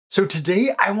So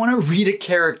today I want to read a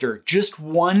character, just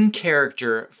one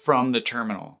character from the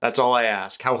terminal. That's all I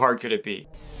ask. How hard could it be?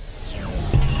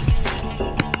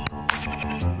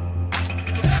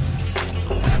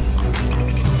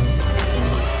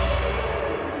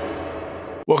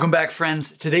 Welcome back,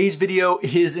 friends. Today's video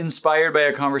is inspired by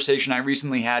a conversation I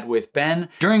recently had with Ben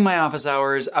during my office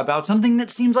hours about something that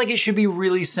seems like it should be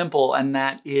really simple, and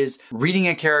that is reading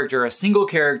a character, a single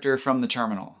character from the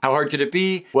terminal. How hard could it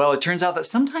be? Well, it turns out that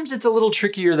sometimes it's a little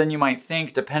trickier than you might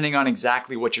think, depending on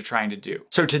exactly what you're trying to do.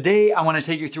 So today I want to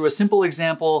take you through a simple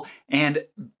example, and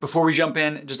before we jump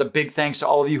in, just a big thanks to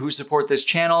all of you who support this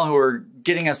channel, who are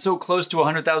getting us so close to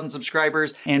 100,000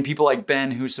 subscribers, and people like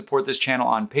Ben who support this channel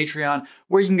on Patreon,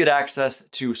 where you can get access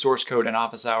to source code and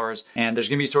office hours. And there's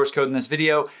gonna be source code in this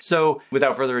video. So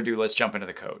without further ado, let's jump into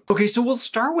the code. Okay, so we'll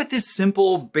start with this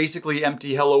simple, basically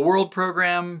empty hello world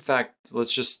program. In fact,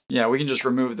 let's just, we can just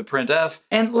remove the printf.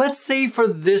 And let's say for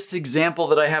this example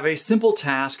that I have a simple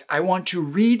task. I want to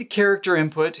read character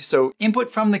input. So input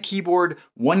from the keyboard,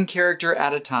 one character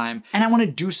at a time, and I want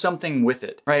to do something with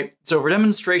it, right? So for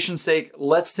demonstration's sake,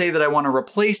 let's say that I want to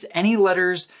replace any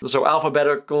letters, so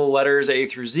alphabetical letters A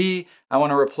through Z. I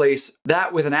want to replace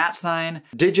that with an @sign.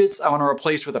 Digits, I want to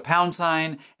replace with a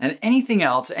 £sign. And anything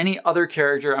else, any other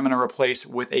character, I'm going to replace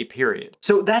with a period.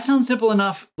 So that sounds simple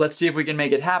enough. Let's see if we can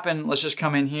make it happen. Let's just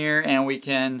come in here and we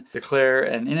can declare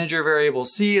an integer variable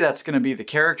C. That's going to be the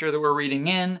character that we're reading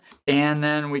in. And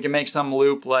then we can make some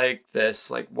loop like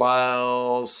this, like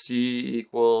while C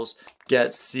equals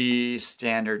get C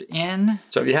standard in.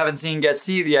 So if you haven't seen get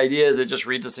C, the idea is it just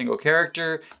reads a single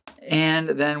character, and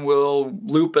then we'll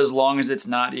loop as long as it's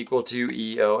not equal to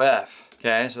EOF.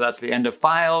 Okay, so that's the end of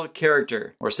file,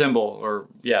 character, or symbol, or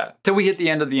till we hit the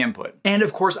end of the input. And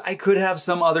of course, I could have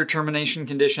some other termination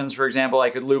conditions. For example, I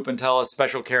could loop until a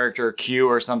special character Q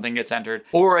or something gets entered,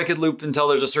 or I could loop until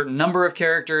there's a certain number of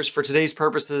characters. For today's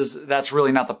purposes, that's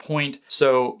really not the point.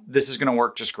 So this is gonna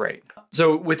work just great.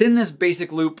 So within this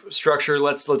basic loop structure,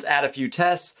 let's add a few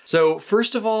tests. So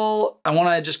first of all, I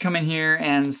wanna just come in here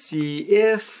and see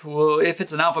if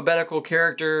it's an alphabetical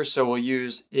character, so we'll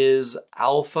use is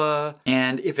alpha.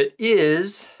 And if it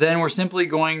is, then we're simply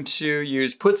going to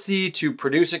use putC to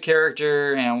produce a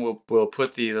character, and we'll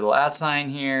put the little @sign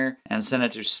here and send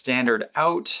it to standard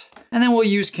out. And then we'll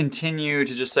use continue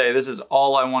to just say, this is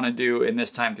all I wanna do in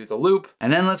this time through the loop.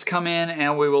 And then let's come in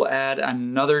and we will add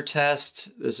another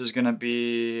test. This is gonna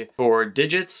be for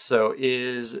digits. So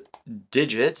is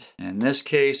digit. In this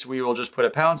case, we will just put a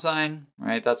 £sign,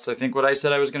 right? That's, I think, what I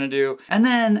said I was gonna do. And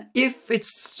then if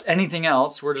it's anything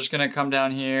else, we're just gonna come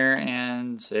down here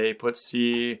and say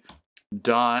putC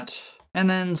dot, and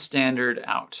then standard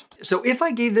out. So if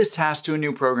I gave this task to a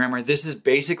new programmer, this is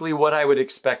basically what I would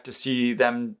expect to see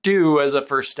them do as a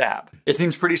first stab. It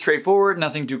seems pretty straightforward,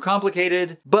 nothing too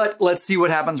complicated, but let's see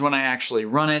what happens when I actually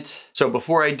run it. So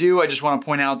before I do, I just want to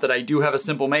point out that I do have a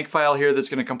simple makefile here that's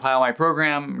going to compile my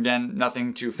program. Again,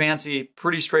 nothing too fancy,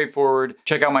 pretty straightforward.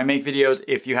 Check out my make videos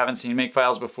if you haven't seen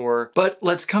makefiles before. But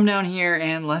let's come down here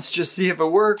and let's just see if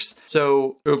it works.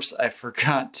 So, oops, I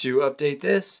forgot to update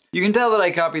this. You can tell that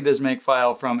I copied this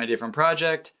makefile from a different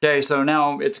project. Okay, so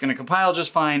now it's gonna compile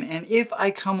just fine. And if I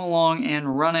come along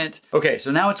and run it, okay, so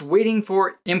now it's waiting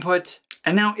for input.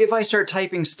 And now if I start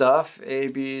typing stuff, A,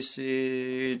 B,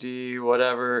 C, D,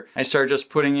 whatever, I start just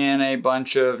putting in a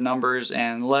bunch of numbers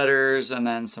and letters and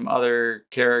then some other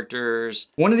characters.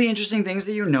 One of the interesting things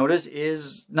that you notice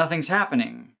is nothing's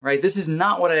happening, right? This is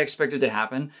not what I expected to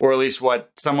happen, or at least what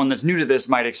someone that's new to this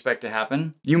might expect to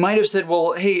happen. You might have said,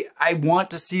 well, hey, I want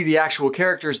to see the actual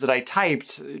characters that I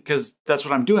typed because that's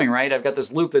what I'm doing, right? I've got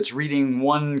this loop that's reading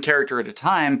one character at a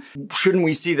time. Shouldn't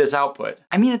we see this output?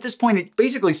 I mean, at this point, it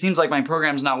basically seems like my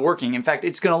program's not working. In fact,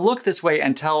 it's gonna look this way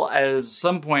until at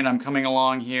some point I'm coming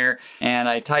along here and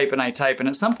I type, and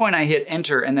at some point I hit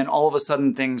enter, and then all of a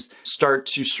sudden things start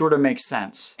to sort of make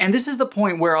sense. And this is the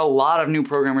point where a lot of new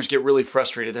programmers get really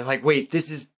frustrated. They're like, wait, this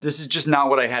is just not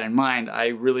what I had in mind. I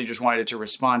really just wanted it to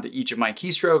respond to each of my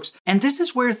keystrokes. And this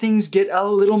is where things get a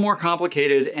little more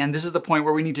complicated, and this is the point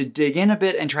where we need to dig in a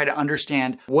bit and try to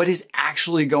understand what is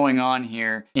actually going on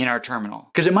here in our terminal.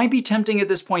 Because it might be tempting at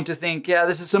this point to think, yeah,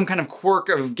 this is some kind of quirk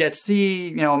of get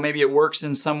C, maybe it works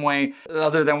in some way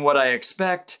other than what I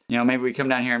expect. Maybe we come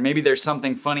down here and maybe there's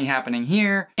something funny happening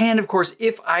here. And of course,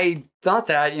 if I thought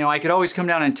that, I could always come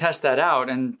down and test that out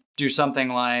and do something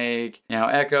like,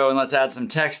 echo, and let's add some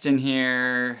text in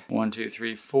here. 1, 2,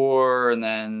 3, 4, and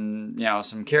then,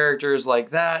 some characters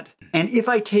like that. And if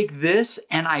I take this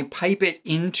and I pipe it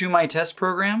into my test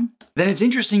program, then it's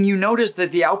interesting. You notice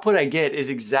that the output I get is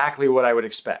exactly what I would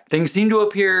expect. Things seem to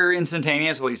appear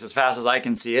instantaneous, at least as fast as I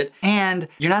can see it. And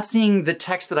you're not seeing the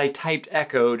text that I typed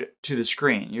echoed to the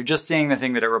screen. You're just seeing the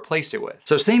thing that I replaced it with.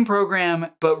 So same program,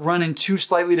 but run in two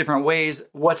slightly different ways.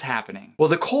 What's happening? Well,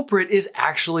 the culprit is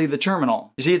actually the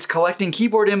terminal. You see, it's collecting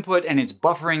keyboard input and it's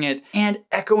buffering it and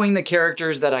echoing the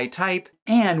characters that I type.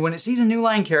 And when it sees a new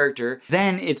line character,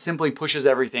 then it simply pushes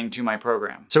everything to my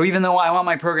program. So even though I want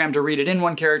my program to read it in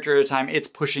one character at a time, it's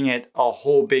pushing it a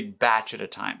whole big batch at a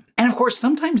time. And of course,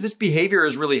 sometimes this behavior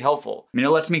is really helpful. It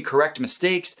lets me correct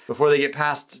mistakes before they get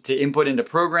passed to input into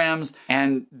programs.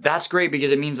 And that's great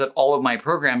because it means that all of my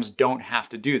programs don't have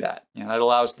to do that. That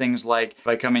allows things like if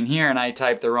I come in here and I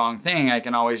type the wrong thing, I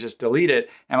can always just delete it.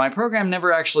 And my program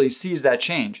never actually sees that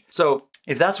change. So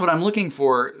if that's what I'm looking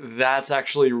for, that's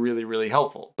actually really, really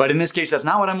helpful. But in this case, that's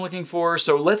not what I'm looking for.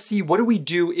 So let's see, what do we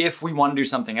do if we want to do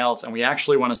something else and we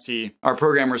actually want to see our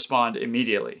program respond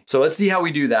immediately? So let's see how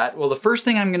we do that. Well, the first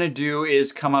thing I'm going to do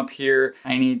is come up here.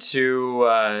 I need to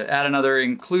add another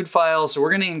include file. So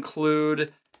we're going to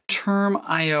include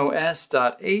termios.h.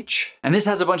 And this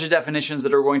has a bunch of definitions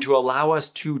that are going to allow us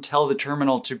to tell the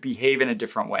terminal to behave in a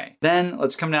different way. Then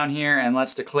let's come down here and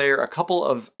let's declare a couple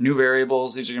of new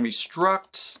variables. These are going to be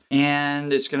structs,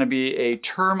 and it's going to be a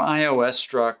termios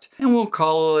struct, and we'll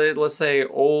call it, let's say,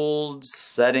 old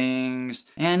settings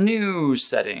and new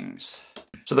settings.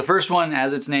 So the first one,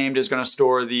 as it's named, is going to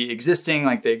store the existing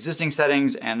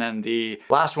settings, and then the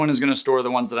last one is going to store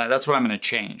the ones that's what I'm going to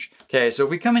change. Okay, so if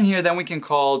we come in here, then we can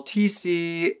call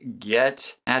tc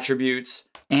get attributes,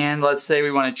 and let's say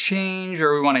we want to change,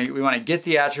 or we want to get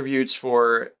the attributes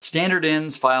for standard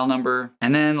ins file number,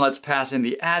 and then let's pass in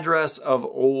the address of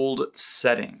old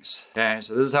settings. Okay,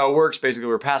 so this is how it works. Basically,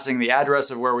 we're passing the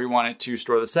address of where we want it to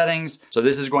store the settings. So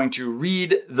this is going to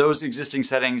read those existing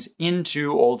settings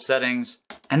into old settings.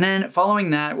 And then following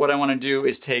that, what I want to do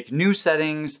is take new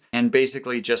settings and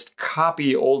basically just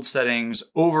copy old settings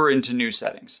over into new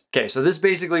settings. Okay, so this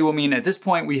basically will mean at this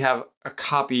point we have a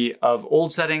copy of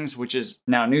old settings, which is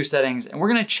now new settings, and we're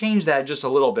going to change that just a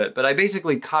little bit, but I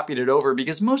basically copied it over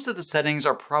because most of the settings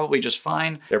are probably just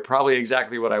fine. They're probably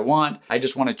exactly what I want. I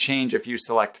just want to change a few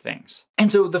select things.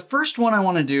 And so the first one I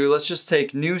want to do, let's just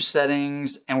take new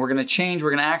settings, and we're going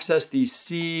to access the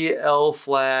CL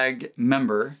flag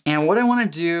member. And what I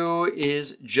want to do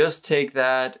is just take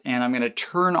that and I'm going to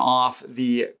turn off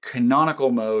the canonical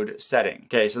mode setting.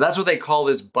 Okay, so that's what they call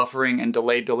this buffering and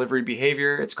delayed delivery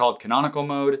behavior. It's called canonical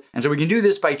mode. And so we can do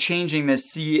this by changing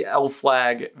this CL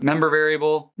flag member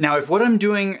variable. Now, if what I'm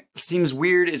doing seems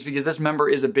weird, is because this member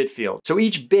is a bit field. So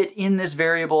each bit in this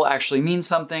variable actually means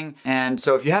something. And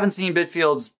so if you haven't seen bit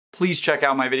fields, please check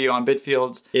out my video on bit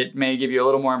fields. It may give you a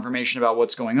little more information about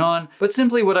what's going on, but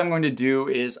simply what I'm going to do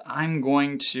is I'm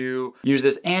going to use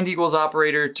this and equals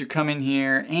operator to come in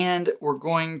here, and we're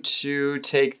going to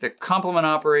take the complement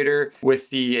operator with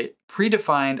the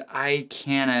predefined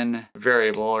iCanon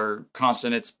variable or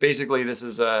constant. It's basically, this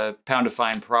is a pound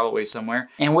defined probably somewhere.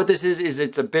 And what this is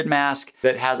it's a bit mask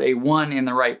that has a 1 in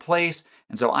the right place.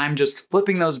 And so I'm just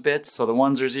flipping those bits. So the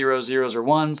ones are zeros, zeros are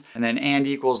ones, and then and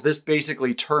equals. This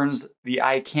basically turns the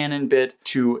iCanon bit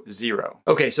to 0.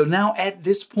 Okay, so now at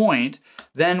this point,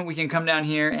 then we can come down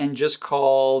here and just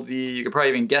call you could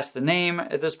probably even guess the name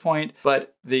at this point,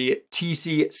 but the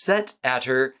tc set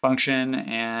attr function,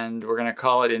 and we're gonna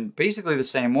call it in basically the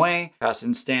same way, pass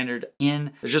in standard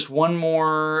in. There's just one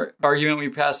more argument we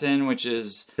pass in, which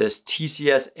is this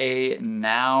tcsa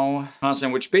now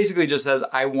constant, which basically just says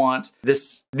I want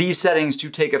these settings to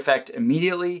take effect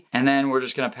immediately, and then we're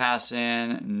just gonna pass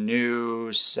in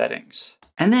new settings.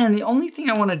 And then the only thing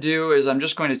I want to do is I'm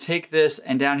just going to take this,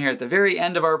 and down here at the very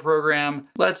end of our program,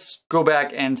 let's go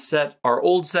back and set our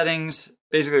old settings,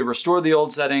 basically restore the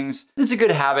old settings. It's a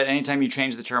good habit anytime you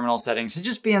change the terminal settings to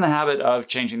just be in the habit of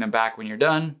changing them back when you're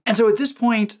done. And so at this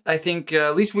point, I think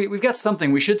at least we've got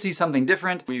something. We should see something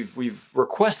different. We've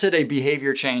requested a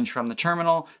behavior change from the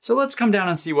terminal. So let's come down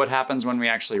and see what happens when we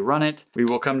actually run it. We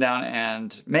will come down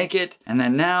and make it. And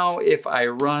then now if I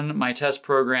run my test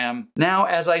program, now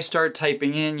as I start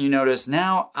typing in, you notice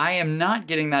now I am not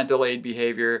getting that delayed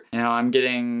behavior. I'm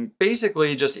getting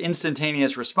basically just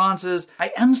instantaneous responses.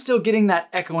 I am still getting that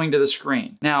echoing to the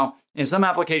screen. Now, In some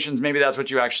applications, maybe that's what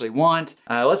you actually want.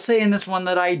 Let's say in this one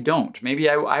that I don't. Maybe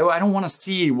I don't want to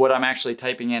see what I'm actually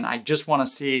typing in. I just want to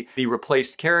see the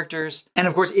replaced characters. And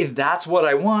of course, if that's what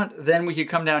I want, then we could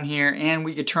come down here and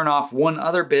we could turn off one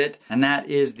other bit, and that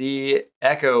is the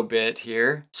echo bit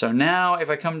here. So now if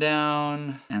I come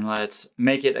down and let's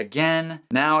make it again,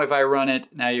 now if I run it,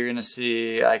 now you're gonna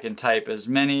see I can type as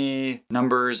many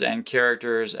numbers and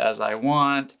characters as I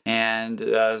want, and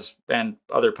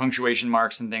other punctuation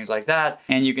marks and things like that.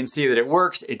 And you can see that it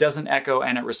works, it doesn't echo,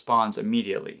 and it responds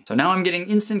immediately. So now I'm getting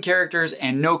instant characters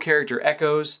and no character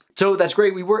echoes. So that's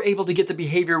great. We were able to get the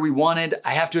behavior we wanted.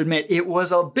 I have to admit, it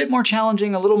was a bit more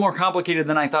challenging, a little more complicated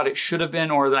than I thought it should have been,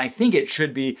 or than I think it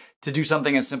should be, to do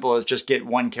something as simple as just get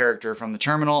one character from the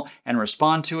terminal and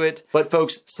respond to it. But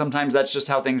folks, sometimes that's just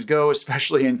how things go,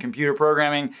 especially in computer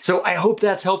programming. So I hope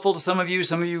that's helpful to some of you.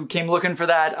 Some of you came looking for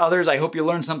that. Others, I hope you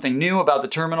learned something new about the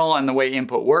terminal and the way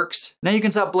input works. Now you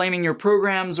can stop blaming your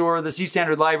programs or the C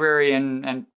standard library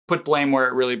and put blame where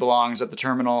it really belongs, at the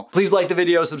terminal. Please like the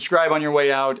video, subscribe on your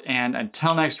way out, and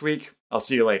until next week, I'll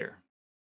see you later.